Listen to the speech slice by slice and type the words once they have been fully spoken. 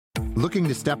Looking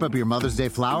to step up your Mother's Day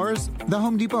flowers? The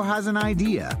Home Depot has an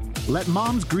idea. Let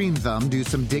Mom's Green Thumb do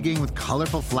some digging with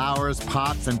colorful flowers,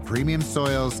 pots, and premium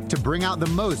soils to bring out the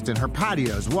most in her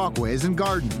patios, walkways, and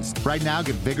gardens. Right now,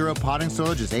 get Vigoro potting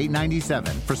soil just $8.97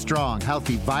 for strong,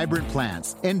 healthy, vibrant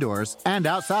plants, indoors and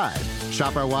outside.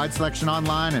 Shop our wide selection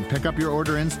online and pick up your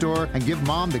order in-store and give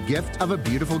Mom the gift of a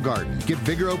beautiful garden. Get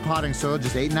Vigoro potting soil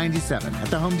just $8.97 at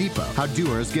the Home Depot. How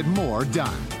doers get more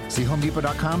done. See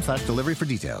homedepot.com/delivery for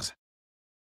details.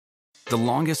 The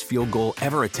longest field goal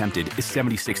ever attempted is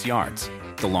 76 yards.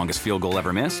 The longest field goal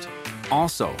ever missed?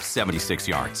 Also 76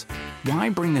 yards. Why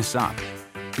bring this up?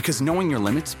 Because knowing your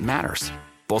limits matters,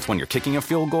 both when you're kicking a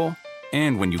field goal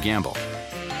and when you gamble.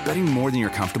 Betting more than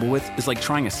you're comfortable with is like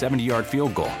trying a 70-yard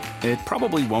field goal. It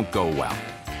probably won't go well.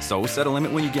 So set a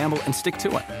limit when you gamble and stick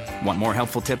to it. Want more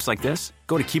helpful tips like this?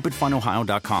 Go to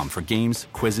keepitfunohio.com for games,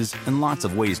 quizzes, and lots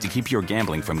of ways to keep your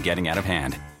gambling from getting out of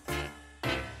hand.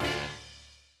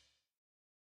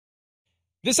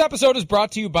 This episode is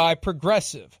brought to you by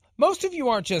Progressive. Most of you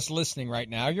aren't just listening right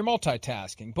now, you're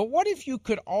multitasking. But what if you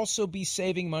could also be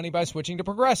saving money by switching to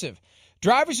Progressive?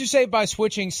 Drivers who save by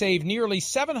switching save nearly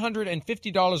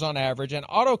 $750 on average, and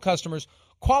auto customers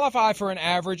qualify for an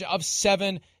average of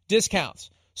 7 discounts.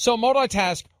 So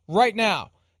multitask right now.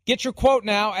 Get your quote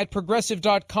now at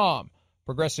Progressive.com.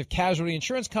 Progressive Casualty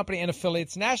Insurance Company and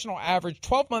affiliates national average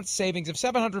 12-month savings of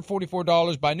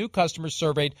 $744 by new customers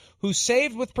surveyed who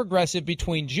saved with Progressive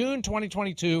between June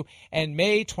 2022 and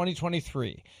May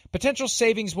 2023. Potential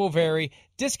savings will vary.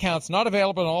 Discounts not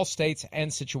available in all states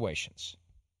and situations.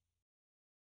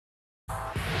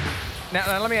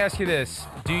 Now, let me ask you this.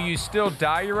 Do you still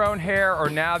dye your own hair, or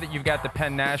now that you've got the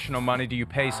Penn National money, do you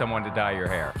pay someone to dye your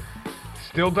hair?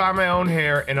 Still dye my own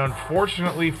hair, and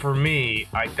unfortunately for me,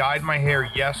 I dyed my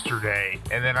hair yesterday,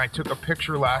 and then I took a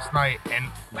picture last night, and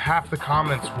half the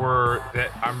comments were that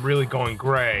I'm really going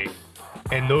gray,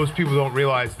 and those people don't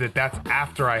realize that that's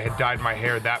after I had dyed my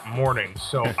hair that morning.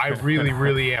 So I really,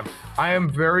 really am. I am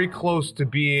very close to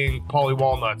being Paulie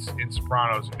Walnuts in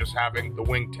Sopranos and just having the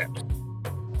wingtips.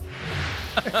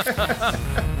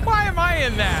 Why am I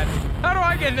in that? How do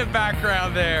I get in the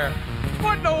background there?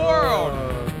 What in the world?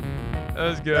 That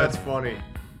was good. That's funny.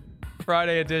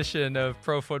 Friday edition of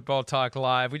Pro Football Talk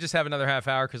Live. We just have another half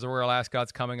hour because the Royal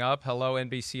Ascot's coming up. Hello,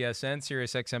 NBCSN,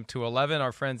 Sirius XM 211.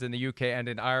 Our friends in the UK and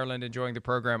in Ireland enjoying the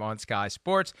program on Sky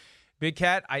Sports. Big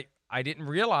Cat, I didn't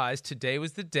realize today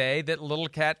was the day that Little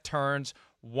Cat turns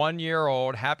 1 year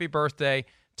old. Happy birthday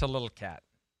to Little Cat.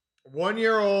 1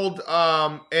 year old.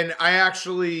 And I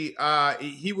actually,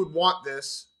 he would want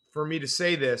this for me to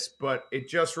say this, but it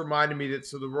just reminded me that,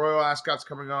 so the Royal Ascot's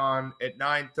coming on at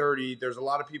 9:30. There's a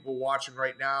lot of people watching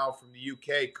right now from the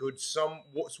UK. Could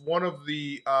one of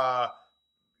the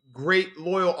great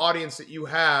loyal audience that you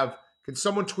have, can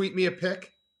someone tweet me a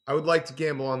pic? I would like to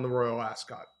gamble on the Royal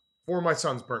Ascot for my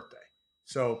son's birthday.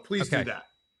 So please do that.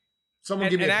 Someone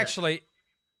give me a pic. And actually,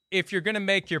 if you're going to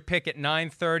make your pick at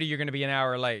 9:30, you're going to be an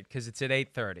hour late because it's at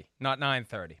 8:30, not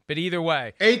 9:30. But either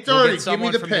way, 8:30. Give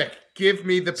me the pick. Give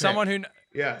me the pick. Someone who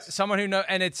knows,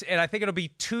 and I think it'll be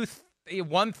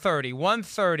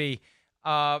 1:30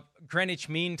 Greenwich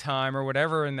Mean Time or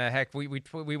whatever in the heck. We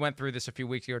went through this a few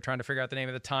weeks ago trying to figure out the name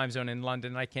of the time zone in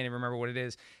London. I can't even remember what it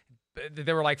is.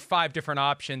 There were like 5 different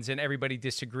options, and everybody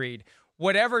disagreed.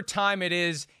 Whatever time it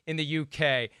is in the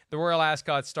UK, the Royal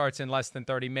Ascot starts in less than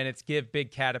 30 minutes. Give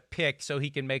Big Cat a pick so he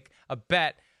can make a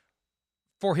bet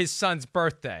for his son's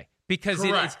birthday. Because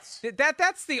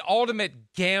that's the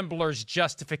ultimate gambler's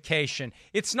justification.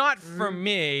 It's not for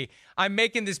me. I'm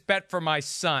making this bet for my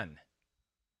son.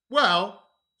 Well,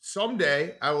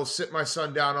 someday I will sit my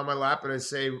son down on my lap and I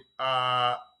say,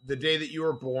 the day that you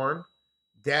were born,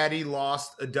 Daddy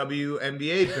lost a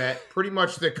WNBA bet pretty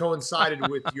much that coincided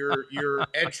with your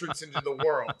entrance into the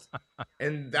world.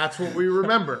 And that's what we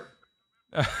remember.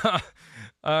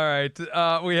 All right.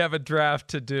 We have a draft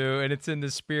to do, and it's in the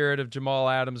spirit of Jamal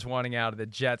Adams wanting out of the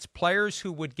Jets. Players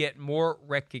who would get more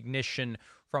recognition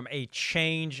from a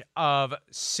change of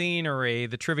scenery.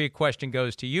 The trivia question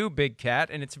goes to you, Big Cat,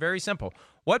 and it's very simple.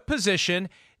 What position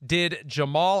did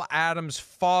Jamal Adams'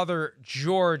 father,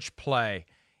 George, play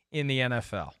in the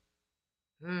NFL?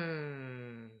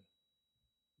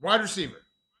 Wide receiver.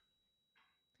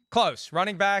 Close.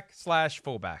 Running back /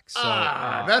 fullback. So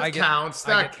that counts.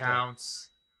 That counts.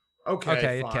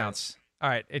 Okay, it counts. All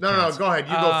right. No, go ahead.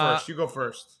 You go first. You go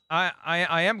first.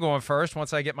 I am going first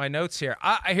once I get my notes here.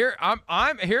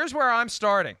 Here's where I'm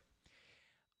starting.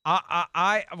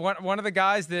 One of the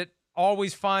guys that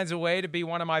always finds a way to be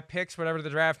one of my picks, whatever the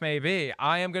draft may be.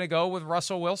 I am going to go with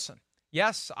Russell Wilson.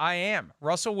 Yes, I am.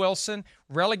 Russell Wilson,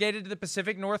 relegated to the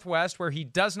Pacific Northwest, where he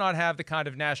does not have the kind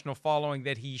of national following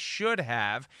that he should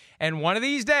have. And one of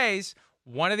these days,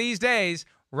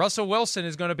 Russell Wilson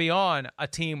is going to be on a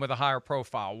team with a higher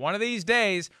profile. One of these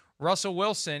days, Russell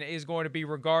Wilson is going to be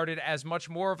regarded as much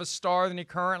more of a star than he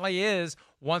currently is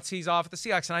once he's off the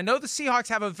Seahawks. And I know the Seahawks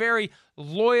have a very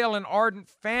loyal and ardent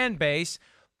fan base,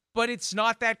 but it's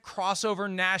not that crossover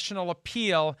national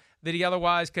appeal that he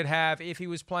otherwise could have if he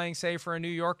was playing, say, for a New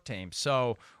York team.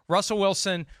 So Russell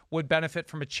Wilson would benefit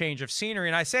from a change of scenery.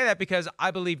 And I say that because I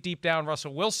believe deep down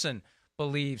Russell Wilson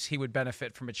believes he would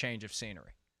benefit from a change of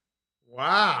scenery.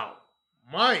 Wow.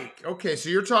 Mike, okay, so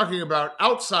you're talking about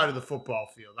outside of the football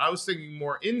field. I was thinking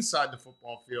more inside the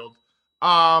football field.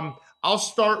 I'll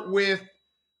start with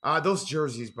those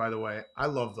jerseys, by the way. I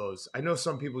love those. I know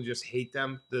some people just hate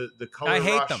them. The color rush. I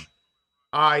hate them.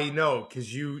 I know,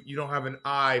 because you don't have an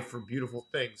eye for beautiful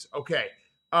things. Okay.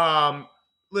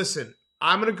 Listen,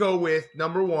 I'm going to go with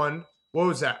number one. What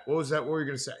was that? What were you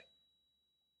going to say?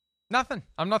 Nothing.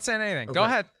 I'm not saying anything. Okay.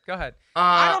 Go ahead.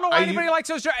 I don't know why anybody likes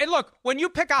those. Hey, look, when you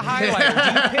pick a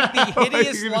highlighter, do you pick the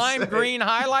hideous lime green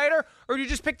highlighter, or do you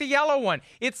just pick the yellow one?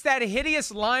 It's that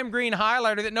hideous lime green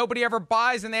highlighter that nobody ever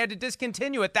buys, and they had to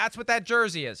discontinue it. That's what that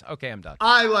jersey is. Okay, I'm done.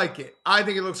 I like it. I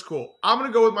think it looks cool. I'm going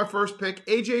to go with my first pick,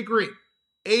 AJ Green.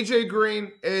 AJ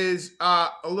Green is a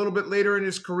little bit later in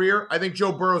his career. I think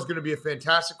Joe Burrow is going to be a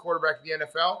fantastic quarterback in the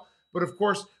NFL. But, of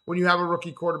course, when you have a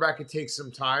rookie quarterback, it takes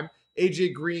some time.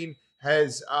 AJ Green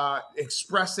has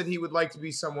expressed that he would like to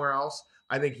be somewhere else.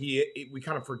 I think we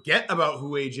kind of forget about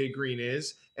who AJ Green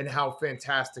is and how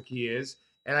fantastic he is.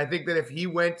 And I think that if he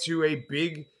went to a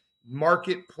big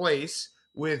marketplace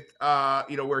with,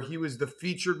 where he was the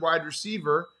featured wide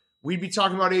receiver, we'd be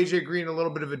talking about AJ Green in a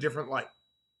little bit of a different light.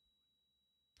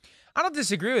 I don't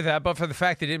disagree with that, but for the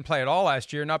fact that he didn't play at all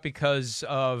last year, not because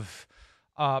of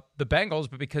the Bengals,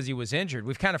 but because he was injured.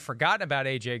 We've kind of forgotten about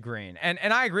A.J. Green. And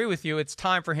I agree with you. It's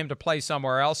time for him to play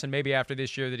somewhere else, and maybe after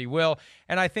this year that he will.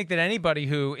 And I think that anybody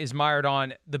who is mired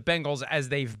on the Bengals as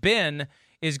they've been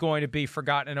is going to be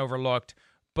forgotten and overlooked.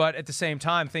 But at the same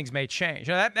time, things may change.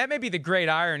 Now, that may be the great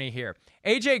irony here.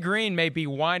 A.J. Green may be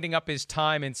winding up his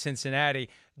time in Cincinnati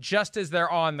just as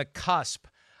they're on the cusp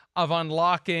of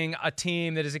unlocking a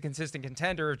team that is a consistent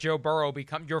contender. If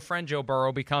your friend Joe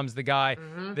Burrow becomes the guy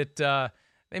that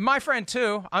my friend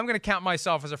too. I'm going to count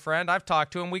myself as a friend. I've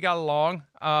talked to him. We got along.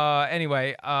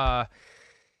 Anyway, I'll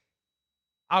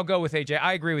go with AJ.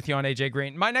 I agree with you on AJ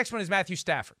Green. My next one is Matthew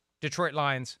Stafford, Detroit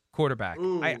Lions quarterback.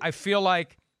 I feel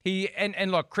like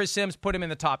and look, Chris Sims put him in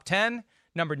the top 10,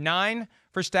 number 9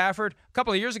 for Stafford. A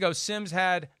couple of years ago, Sims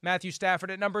had Matthew Stafford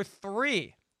at number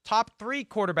 3. Top 3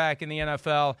 quarterback in the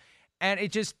NFL. And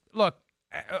it just, look,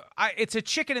 it's a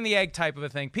chicken and the egg type of a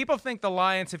thing. People think the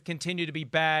Lions have continued to be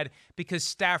bad because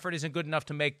Stafford isn't good enough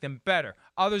to make them better.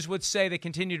 Others would say they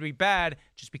continue to be bad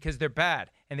just because they're bad,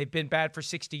 and they've been bad for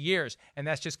 60 years, and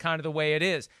that's just kind of the way it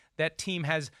is. That team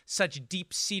has such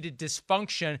deep-seated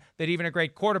dysfunction that even a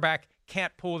great quarterback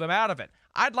can't pull them out of it.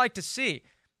 I'd like to see,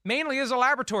 mainly as a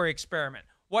laboratory experiment,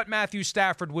 what Matthew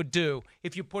Stafford would do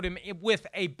if you put him with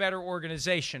a better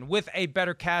organization, with a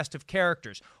better cast of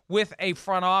characters, with a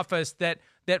front office that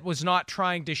was not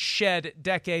trying to shed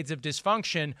decades of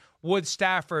dysfunction. Would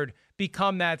Stafford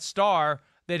become that star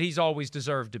that he's always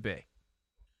deserved to be?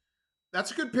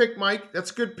 That's a good pick, Mike.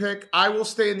 That's a good pick. I will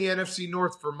stay in the NFC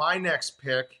North for my next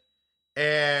pick,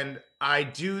 and I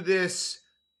do this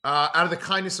out of the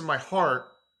kindness of my heart.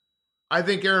 I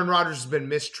think Aaron Rodgers has been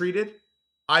mistreated.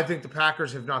 I think the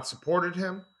Packers have not supported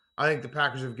him. I think the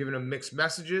Packers have given him mixed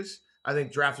messages. I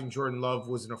think drafting Jordan Love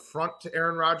was an affront to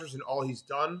Aaron Rodgers and all he's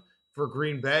done for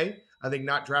Green Bay. I think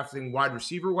not drafting wide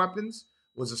receiver weapons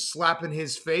was a slap in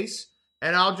his face.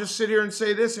 And I'll just sit here and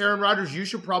say this, Aaron Rodgers, you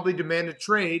should probably demand a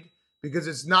trade because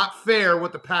it's not fair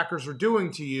what the Packers are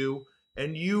doing to you,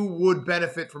 and you would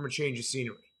benefit from a change of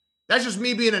scenery. That's just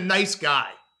me being a nice guy.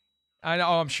 I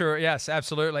know, I'm sure. Yes,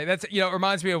 absolutely. That's, it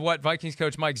reminds me of what Vikings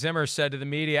coach Mike Zimmer said to the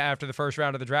media after the first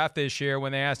round of the draft this year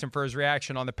when they asked him for his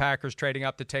reaction on the Packers trading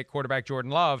up to take quarterback Jordan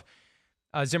Love.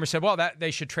 Zimmer said, well, that they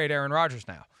should trade Aaron Rodgers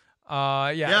now.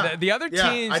 The other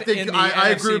teams I think in the I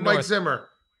NFC agree with Mike North, Zimmer.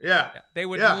 Yeah. They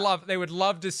would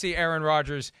love to see Aaron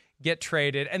Rodgers get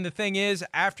traded. And the thing is,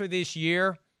 after this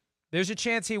year, there's a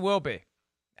chance he will be.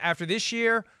 After this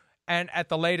year, and at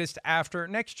the latest after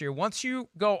next year. Once you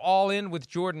go all in with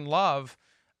Jordan Love,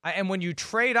 and when you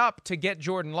trade up to get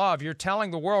Jordan Love, you're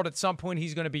telling the world at some point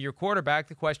he's going to be your quarterback.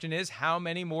 The question is, how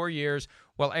many more years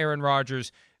will Aaron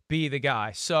Rodgers be the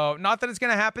guy? So not that it's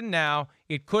going to happen now.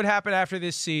 It could happen after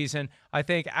this season. I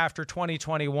think after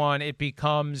 2021, it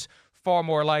becomes far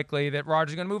more likely that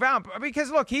Rodgers is going to move out.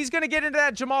 Because, look, he's going to get into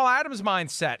that Jamal Adams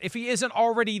mindset if he isn't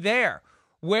already there,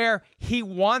 where he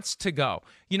wants to go.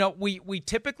 You know, we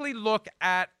typically look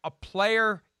at a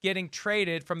player getting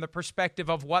traded from the perspective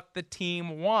of what the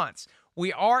team wants.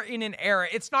 We are in an era,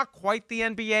 it's not quite the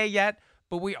NBA yet,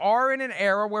 but we are in an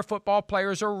era where football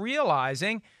players are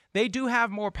realizing they do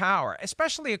have more power,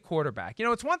 especially a quarterback. You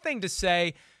know, it's one thing to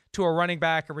say to a running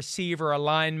back, a receiver, a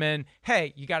lineman,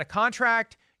 hey, you got a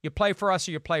contract, you play for us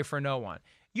or you play for no one.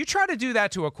 You try to do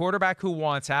that to a quarterback who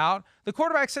wants out, the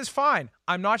quarterback says, fine,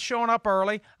 I'm not showing up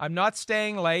early, I'm not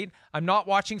staying late, I'm not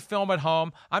watching film at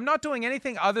home, I'm not doing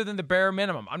anything other than the bare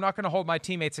minimum. I'm not going to hold my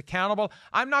teammates accountable.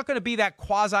 I'm not going to be that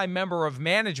quasi-member of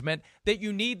management that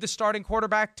you need the starting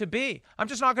quarterback to be. I'm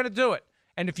just not going to do it.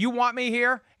 And if you want me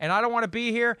here and I don't want to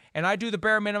be here and I do the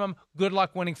bare minimum, good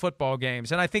luck winning football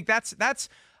games. And I think that's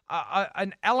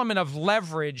an element of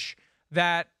leverage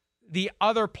that the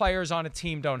other players on a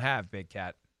team don't have, Big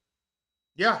Cat.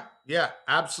 Yeah,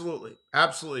 absolutely.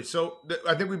 So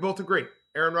I think we both agree.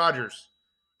 Aaron Rodgers,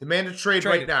 demand a trade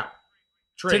right now.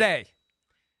 Today.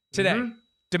 Mm-hmm.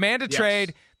 Demand a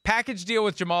trade. Package deal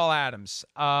with Jamal Adams.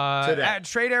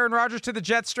 Trade Aaron Rodgers to the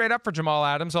Jets straight up for Jamal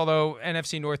Adams, although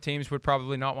NFC North teams would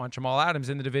probably not want Jamal Adams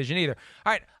in the division either.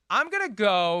 All right, I'm going to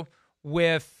go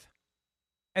with,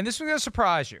 and this is going to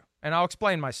surprise you, and I'll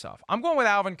explain myself. I'm going with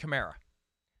Alvin Kamara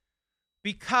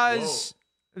because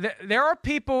there are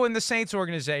people in the Saints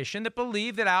organization that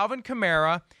believe that Alvin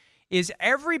Kamara is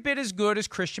every bit as good as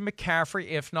Christian McCaffrey,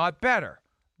 if not better.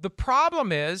 The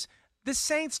problem is the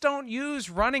Saints don't use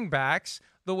running backs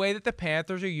the way that the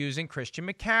Panthers are using Christian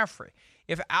McCaffrey.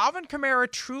 If Alvin Kamara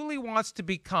truly wants to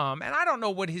become, and I don't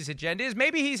know what his agenda is,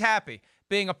 maybe he's happy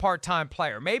being a part-time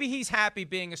player. Maybe he's happy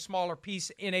being a smaller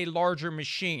piece in a larger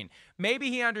machine. Maybe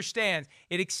he understands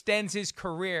it extends his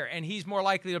career and he's more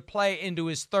likely to play into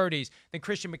his 30s than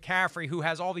Christian McCaffrey, who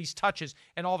has all these touches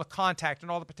and all the contact and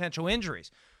all the potential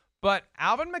injuries. But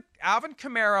Alvin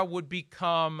Kamara would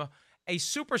become a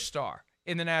superstar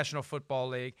in the National Football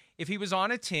League if he was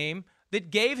on a team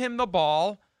that gave him the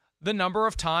ball the number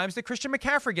of times that Christian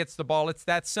McCaffrey gets the ball. It's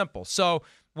that simple. So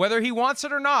whether he wants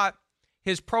it or not,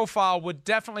 his profile would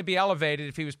definitely be elevated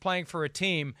if he was playing for a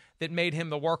team that made him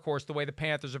the workhorse the way the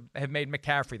Panthers have made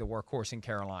McCaffrey the workhorse in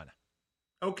Carolina.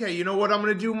 Okay, you know what I'm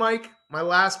going to do, Mike? My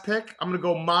last pick, I'm going to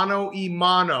go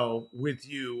mano with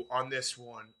you on this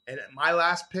one. And my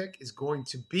last pick is going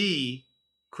to be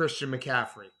Christian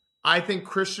McCaffrey. I think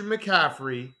Christian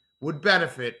McCaffrey would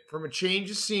benefit from a change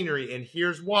of scenery, and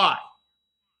here's why.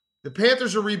 The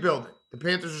Panthers are rebuilding. The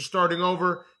Panthers are starting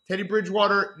over. Teddy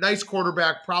Bridgewater, nice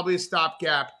quarterback, probably a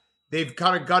stopgap. They've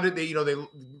kind of gutted.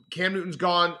 Cam Newton's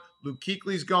gone. Luke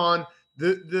Kuechly's gone.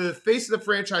 The face of the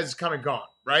franchise is kind of gone,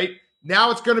 right?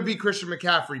 Now it's going to be Christian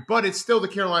McCaffrey, but it's still the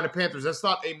Carolina Panthers. That's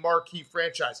not a marquee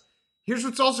franchise. Here's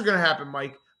what's also going to happen,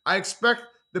 Mike. I expect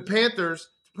the Panthers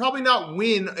to probably not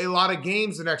win a lot of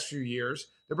games the next few years.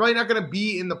 They're probably not going to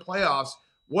be in the playoffs.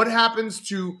 What happens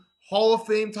to Hall of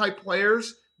Fame type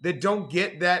players that don't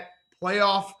get that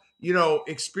playoff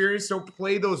experience, don't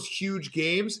play those huge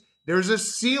games? There's a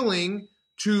ceiling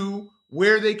to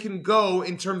where they can go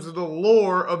in terms of the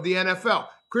lore of the NFL.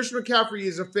 Christian McCaffrey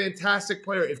is a fantastic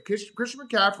player. If Christian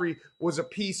McCaffrey was a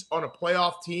piece on a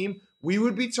playoff team, we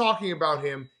would be talking about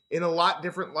him in a lot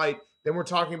different light than we're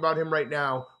talking about him right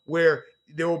now, where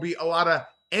there will be a lot of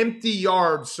empty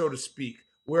yards, so to speak,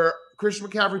 where Christian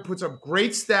McCaffrey puts up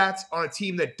great stats on a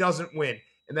team that doesn't win.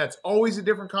 And that's always a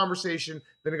different conversation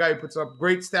than a guy who puts up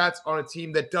great stats on a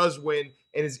team that does win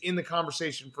and is in the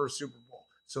conversation for a Super Bowl.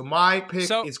 So my pick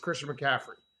is Christian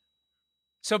McCaffrey.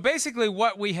 So basically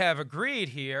what we have agreed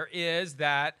here is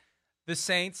that the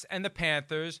Saints and the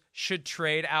Panthers should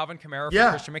trade Alvin Kamara for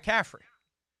Christian McCaffrey.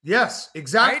 Yes,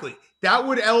 exactly. Right? That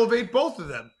would elevate both of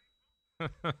them.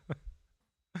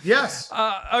 Yes.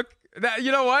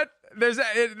 You know what?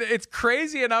 It's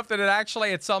crazy enough that it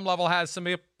actually at some level has some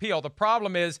appeal. The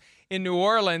problem is in New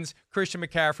Orleans, Christian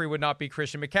McCaffrey would not be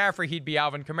Christian McCaffrey. He'd be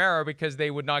Alvin Kamara because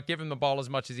they would not give him the ball as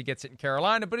much as he gets it in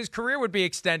Carolina. But his career would be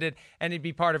extended, and he'd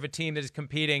be part of a team that is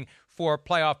competing for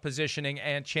playoff positioning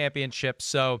and championships.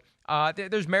 So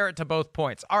there's merit to both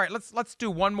points. All right, let's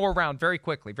do one more round very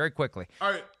quickly.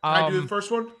 All right, can I do the first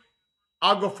one?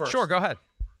 I'll go first. Sure, go ahead.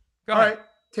 All right,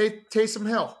 Taysom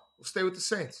Hill. We'll stay with the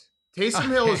Saints. Taysom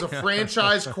Hill is a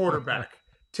franchise quarterback.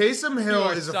 Taysom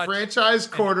Hill is a franchise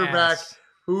quarterback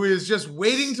who is just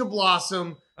waiting to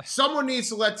blossom. Someone needs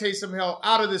to let Taysom Hill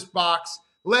out of this box.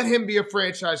 Let him be a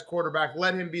franchise quarterback.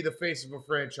 Let him be the face of a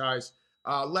franchise.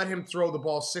 Let him throw the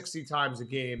ball 60 times a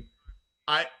game.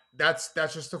 That's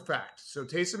just a fact. So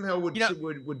Taysom Hill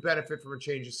would benefit from a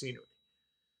change of scenery.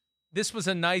 this was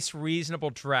a nice, reasonable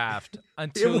draft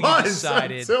until you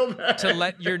decided to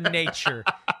let your nature.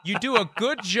 You do a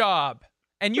good job,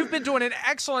 and you've been doing an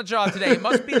excellent job today. It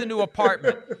must be the new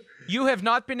apartment. You have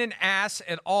not been an ass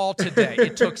at all today.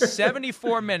 It took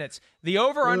 74 minutes. The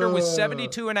over-under was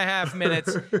 72 and a half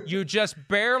minutes. You just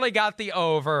barely got the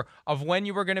over of when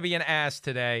you were going to be an ass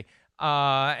today,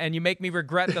 and you make me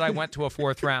regret that I went to a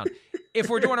fourth round. If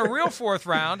we're doing a real fourth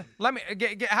round,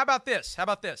 how about this? How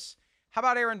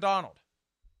about Aaron Donald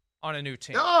on a new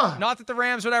team? Not that the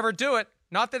Rams would ever do it.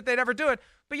 Not that they'd ever do it.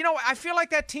 But, I feel like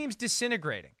that team's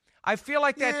disintegrating. I feel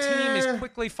like that team is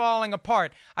quickly falling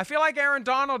apart. I feel like Aaron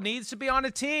Donald needs to be on a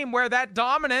team where that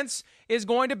dominance is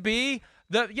going to be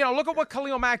look at what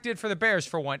Khalil Mack did for the Bears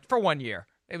for 1 year.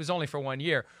 It was only for 1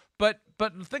 year. But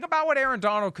think about what Aaron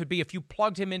Donald could be if you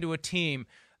plugged him into a team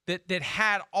that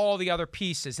had all the other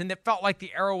pieces and that felt like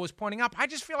the arrow was pointing up. I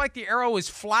just feel like the arrow is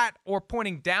flat or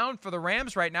pointing down for the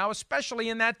Rams right now, especially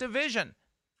in that division.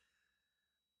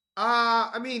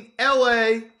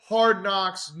 L.A., Hard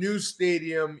Knocks, new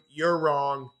stadium, you're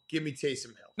wrong. Give me Taysom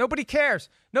Hill. Nobody cares.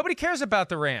 Nobody cares about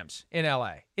the Rams in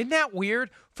L.A. Isn't that weird?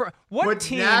 But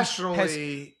team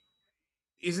nationally,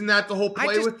 isn't that the whole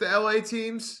play with the L.A.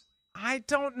 teams? I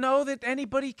don't know that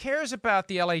anybody cares about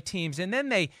the L.A. teams. And then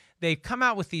they come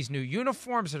out with these new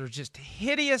uniforms that are just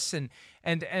hideous. And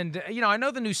I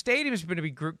know the new stadium is going to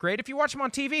be great. If you watch them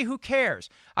on TV, who cares?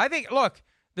 I think, look,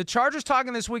 the Chargers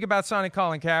talking this week about signing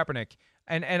Colin Kaepernick.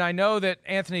 And I know that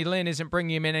Anthony Lynn isn't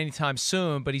bringing him in anytime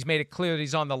soon, but he's made it clear that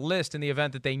he's on the list in the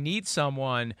event that they need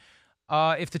someone.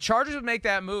 If the Chargers would make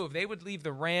that move, they would leave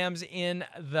the Rams in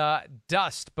the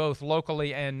dust, both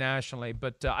locally and nationally.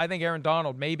 But I think Aaron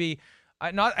Donald maybe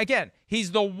not again.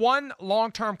 He's the one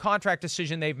long-term contract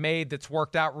decision they've made that's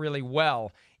worked out really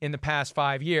well in the past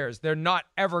 5 years. They're not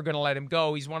ever going to let him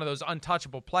go. He's one of those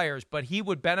untouchable players, but he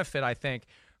would benefit, I think,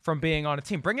 from being on a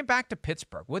team. Bring him back to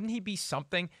Pittsburgh. Wouldn't he be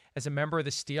something as a member of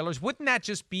the Steelers? Wouldn't that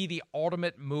just be the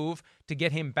ultimate move to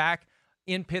get him back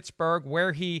in Pittsburgh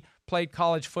where he played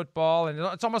college football? And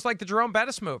it's almost like the Jerome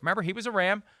Bettis move. Remember, he was a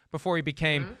Ram before he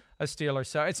became a Steeler.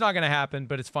 So it's not going to happen,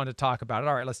 but it's fun to talk about it.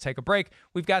 All right, let's take a break.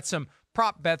 We've got some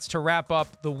prop bets to wrap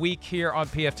up the week here on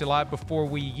PFT Live before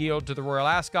we yield to the Royal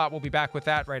Ascot. We'll be back with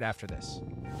that right after this.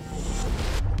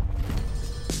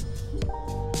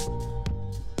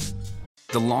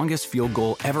 The longest field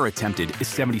goal ever attempted is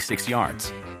 76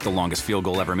 yards. The longest field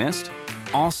goal ever missed?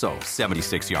 Also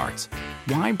 76 yards.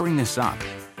 Why bring this up?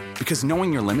 Because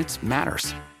knowing your limits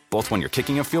matters, both when you're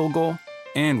kicking a field goal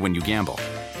and when you gamble.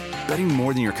 Betting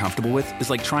more than you're comfortable with is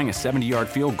like trying a 70-yard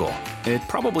field goal. It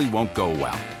probably won't go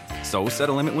well. So set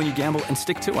a limit when you gamble and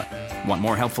stick to it. Want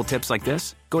more helpful tips like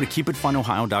this? Go to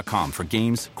keepitfunohio.com for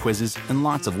games, quizzes, and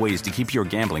lots of ways to keep your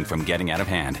gambling from getting out of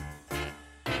hand.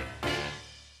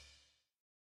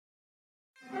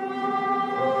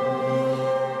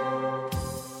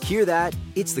 Hear that?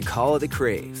 It's the call of the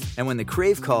Crave. And when the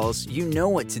Crave calls, you know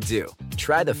what to do.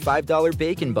 Try the $5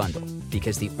 Bacon Bundle.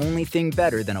 Because the only thing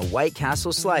better than a White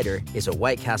Castle slider is a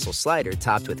White Castle slider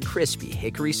topped with crispy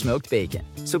hickory smoked bacon.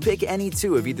 So pick any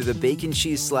two of either the Bacon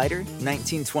Cheese Slider,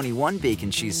 1921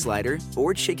 Bacon Cheese Slider,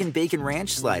 or Chicken Bacon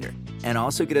Ranch Slider. And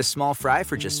also get a small fry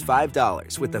for just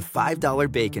 $5 with the $5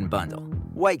 Bacon Bundle.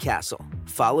 White Castle.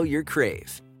 Follow your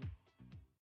Crave.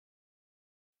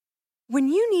 When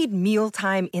you need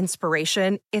mealtime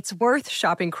inspiration, it's worth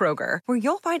shopping Kroger, where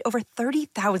you'll find over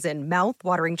 30,000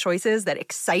 mouth-watering choices that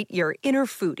excite your inner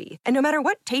foodie. And no matter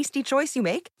what tasty choice you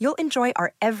make, you'll enjoy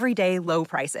our everyday low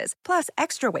prices, plus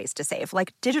extra ways to save,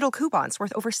 like digital coupons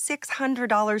worth over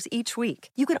 $600 each week.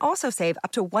 You can also save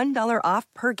up to $1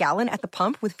 off per gallon at the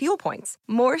pump with fuel points.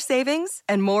 More savings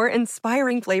and more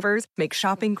inspiring flavors make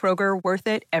shopping Kroger worth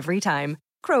it every time.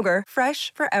 Kroger,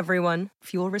 fresh for everyone.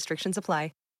 Fuel restrictions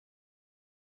apply.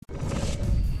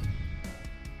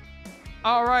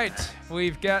 All right,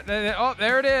 we've got, oh,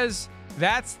 there it is.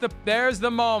 There's the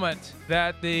moment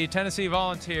that the Tennessee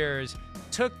Volunteers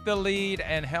took the lead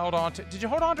and held on to. Did you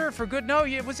hold on to it for good? No,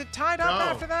 was it tied up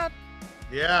after that?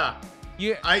 Yeah.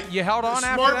 You held on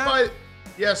after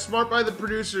that? Smart by the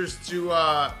producers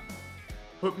to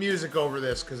put music over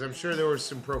this, because I'm sure there was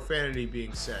some profanity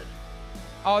being said.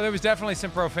 Oh, there was definitely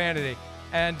some profanity.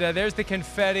 And there's the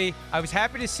confetti. I was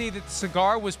happy to see that the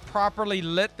cigar was properly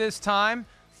lit this time.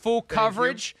 Full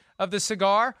coverage of the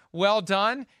cigar. Well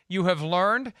done. You have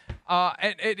learned.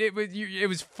 And it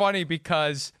was funny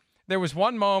because there was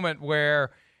one moment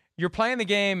where you're playing the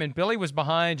game and Billy was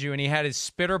behind you and he had his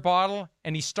spitter bottle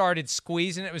and he started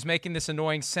squeezing it. It was making this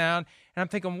annoying sound. And I'm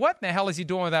thinking, what in the hell is he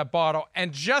doing with that bottle?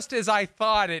 And just as I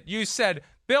thought it, you said,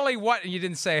 Billy, what? And you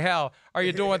didn't say hell are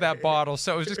you doing with that bottle?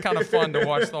 So it was just kind of fun to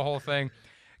watch the whole thing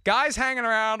Guys hanging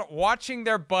around watching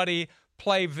their buddy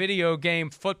play video game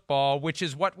football, which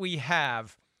is what we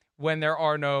have when there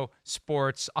are no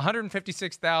sports.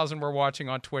 156,000 were watching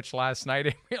on Twitch last night.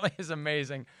 It really is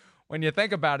amazing when you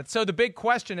think about it. So the big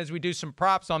question as we do some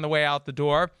props on the way out the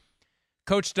door,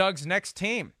 Coach Doug's next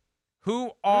team.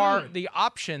 Who are the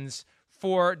options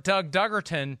for Doug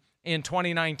Duggerton in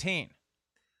 2019?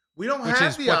 We don't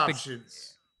have the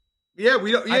options. We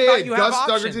don't. I thought you have Gus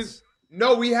options. Duggerton.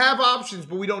 No, we have options,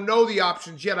 but we don't know the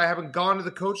options yet. I haven't gone to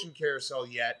the coaching carousel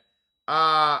yet.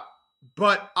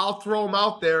 But I'll throw them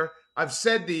out there. I've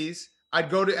said these. I'd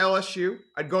go to LSU.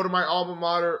 I'd go to my alma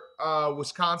mater,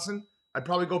 Wisconsin. I'd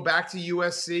probably go back to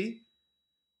USC.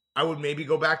 I would maybe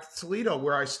go back to Toledo,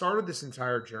 where I started this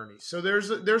entire journey. So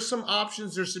there's some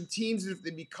options. There's some teams, if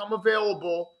they become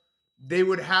available, they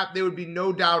would be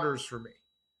no doubters for me.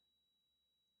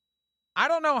 I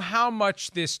don't know how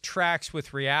much this tracks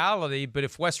with reality, but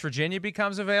if West Virginia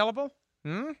becomes available,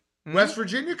 West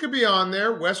Virginia could be on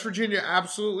there. West Virginia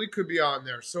absolutely could be on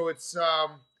there. So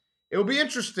it'll be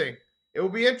interesting. It will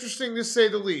be interesting to say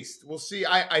the least. We'll see.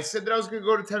 I said that I was going to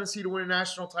go to Tennessee to win a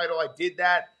national title. I did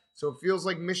that. So it feels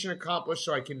like mission accomplished.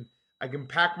 So I can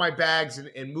pack my bags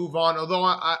and move on. Although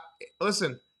I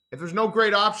listen, if there's no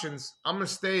great options, I'm going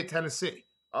to stay at Tennessee.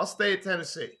 I'll stay at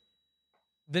Tennessee.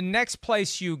 The next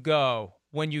place you go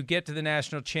when you get to the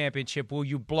national championship, will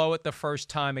you blow it the first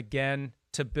time again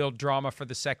to build drama for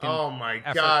the second? Oh my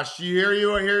effort? gosh! Here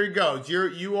he goes.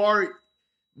 You are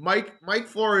Mike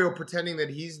Florio pretending that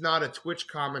he's not a Twitch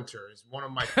commenter is one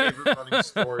of my favorite running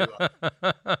storylines.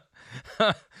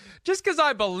 Just because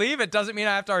I believe it doesn't mean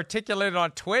I have to articulate it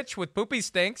on Twitch with Poopy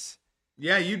Stinks.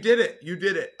 Yeah, you did it.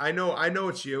 I know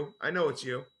it's you. All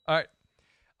right.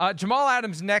 Jamal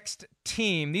Adams' next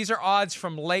team. These are odds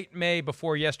from late May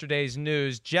before yesterday's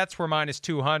news. Jets were minus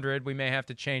 200. We may have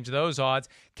to change those odds.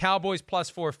 Cowboys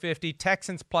plus 450.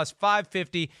 Texans plus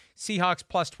 550. Seahawks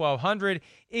plus 1,200.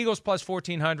 Eagles plus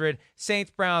 1,400.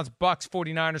 Saints, Browns, Bucks,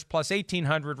 49ers plus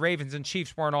 1,800. Ravens and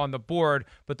Chiefs weren't on the board,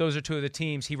 but those are two of the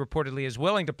teams he reportedly is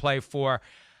willing to play for.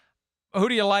 Who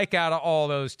do you like out of all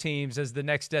those teams as the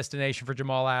next destination for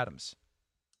Jamal Adams?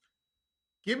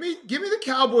 Give me the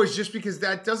Cowboys just because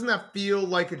doesn't that feel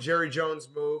like a Jerry Jones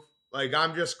move? Like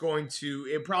I'm just going to,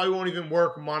 it probably won't even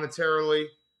work monetarily.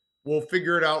 We'll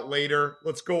figure it out later.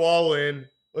 Let's go all in.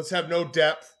 Let's have no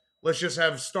depth. Let's just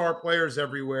have star players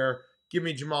everywhere. Give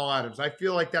me Jamal Adams. I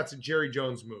feel like that's a Jerry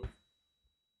Jones move.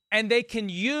 And they can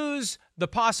use the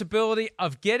possibility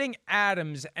of getting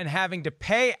Adams and having to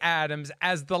pay Adams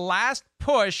as the last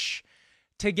push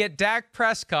to get Dak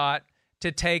Prescott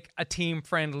to take a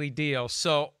team-friendly deal.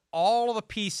 So all the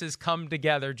pieces come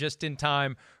together just in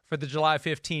time for the July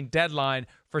 15 deadline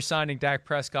for signing Dak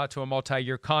Prescott to a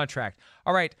multi-year contract.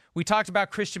 All right, we talked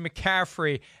about Christian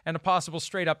McCaffrey and a possible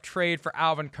straight-up trade for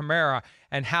Alvin Kamara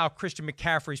and how Christian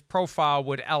McCaffrey's profile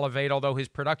would elevate, although his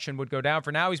production would go down.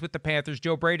 For now, he's with the Panthers.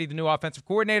 Joe Brady, the new offensive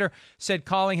coordinator, said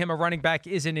calling him a running back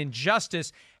is an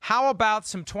injustice. How about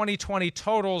some 2020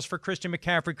 totals for Christian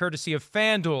McCaffrey, courtesy of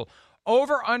FanDuel?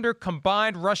 Over under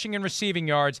combined rushing and receiving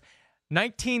yards,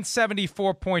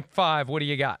 1974.5. What do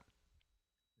you got?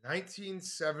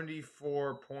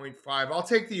 1974.5. I'll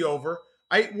take the over.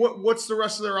 What's the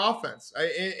rest of their offense?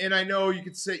 And I know you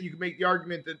could make the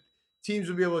argument that teams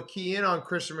would be able to key in on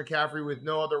Christian McCaffrey with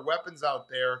no other weapons out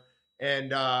there and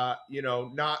not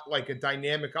like a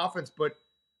dynamic offense. But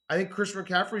I think Christian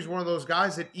McCaffrey is one of those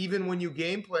guys that even when you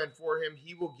game plan for him,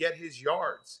 he will get his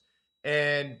yards.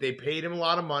 And they paid him a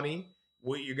lot of money.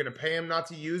 You're going to pay him not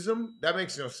to use him? That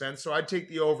makes no sense. So I'd take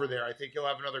the over there. I think he'll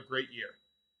have another great year.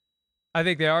 I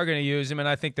think they are going to use him, and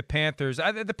I think the Panthers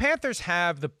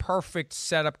have the perfect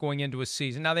setup going into a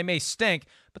season. Now, they may stink,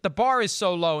 but the bar is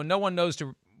so low, and no one knows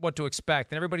what to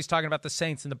expect. And everybody's talking about the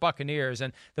Saints and the Buccaneers,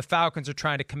 and the Falcons are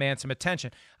trying to command some attention.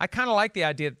 I kind of like the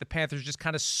idea that the Panthers are just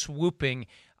kind of swooping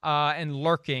and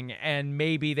lurking, and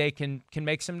maybe they can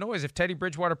make some noise. If Teddy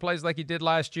Bridgewater plays like he did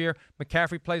last year,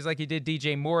 McCaffrey plays like he did,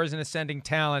 DJ Moore is an ascending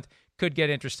talent, could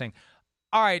get interesting.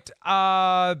 All right,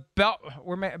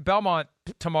 Belmont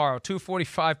tomorrow,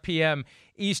 2:45 p.m.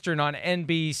 Eastern on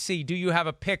NBC. Do you have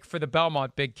a pick for the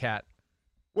Belmont Big Cat?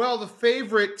 Well, the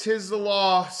favorite, Tiz the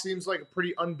Law, seems like a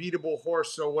pretty unbeatable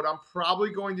horse. So what I'm probably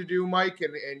going to do, Mike,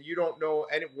 and you don't know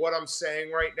what I'm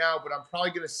saying right now, but I'm probably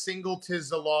going to single Tiz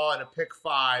the Law and a pick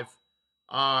 5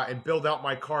 and build out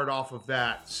my card off of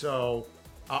that. So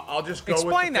I'll just go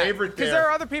Explain with the favorite there. Because there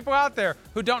are other people out there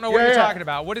who don't know what you're talking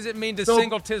about. What does it mean to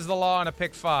single Tiz the Law and a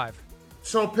pick 5?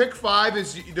 So pick 5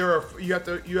 is you have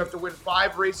to win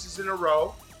 5 races in a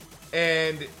row.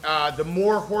 And the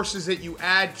more horses that you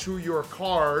add to your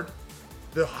card,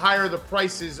 the higher the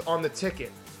prices on the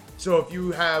ticket. So if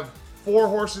you have 4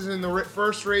 horses in the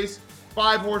first race,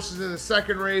 5 horses in the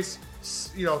second race,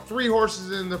 3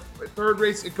 horses in the third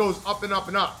race, it goes up and up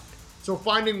and up. So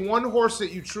finding one horse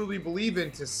that you truly believe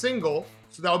in to single,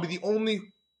 so that will be the only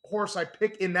horse I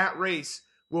pick in that race,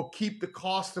 will keep the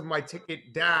cost of my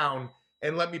ticket down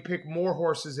and let me pick more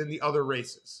horses in the other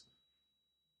races.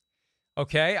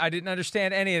 Okay, I didn't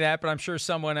understand any of that, but I'm sure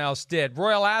someone else did.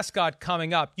 Royal Ascot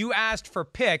coming up. You asked for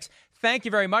picks. Thank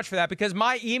you very much for that, because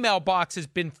my email box has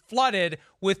been flooded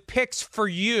with picks for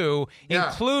you,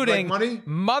 including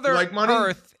Mother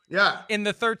Earth in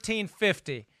the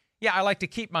 1350. Yeah, I like to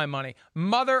keep my money.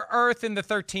 Mother Earth in the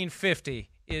 1350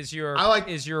 is your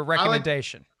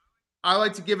recommendation. I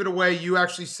like to give it away. You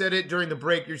actually said it during the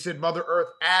break. You said Mother Earth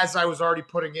as I was already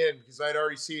putting in, because I'd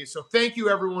already seen it. So thank you,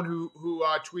 everyone who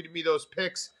tweeted me those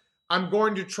picks. I'm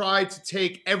going to try to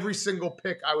take every single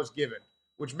pick I was given,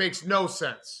 which makes no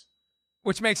sense.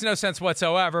 Which makes no sense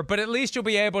whatsoever, but at least you'll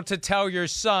be able to tell your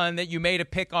son that you made a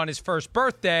pick on his first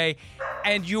birthday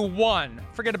and you won.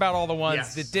 Forget about all the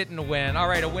ones that didn't win. All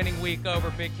right, a winning week over.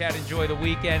 Big Cat, enjoy the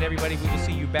weekend. Everybody, we will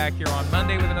see you back here on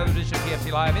Monday with another edition of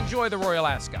PFT Live. Enjoy the Royal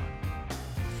Ascot.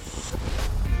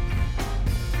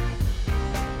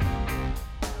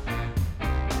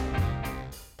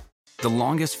 The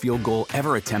longest field goal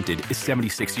ever attempted is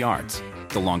 76 yards.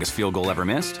 The longest field goal ever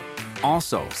missed?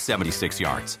 Also 76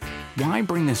 yards. Why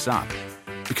bring this up?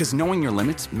 Because knowing your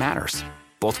limits matters,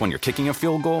 both when you're kicking a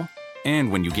field goal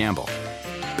and when you gamble.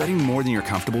 Betting more than you're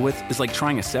comfortable with is like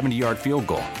trying a 70-yard field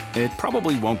goal. It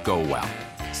probably won't go well.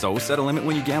 So set a limit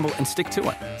when you gamble and stick to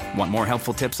it. Want more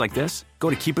helpful tips like this? Go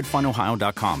to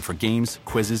keepitfunohio.com for games,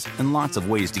 quizzes, and lots of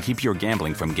ways to keep your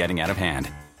gambling from getting out of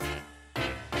hand.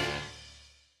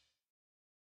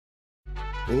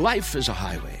 Life is a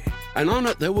highway, and on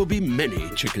it there will be many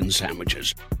chicken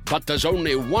sandwiches. But there's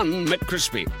only one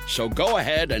McCrispy. So go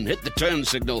ahead and hit the turn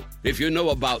signal if you know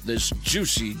about this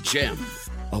juicy gem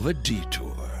of a detour.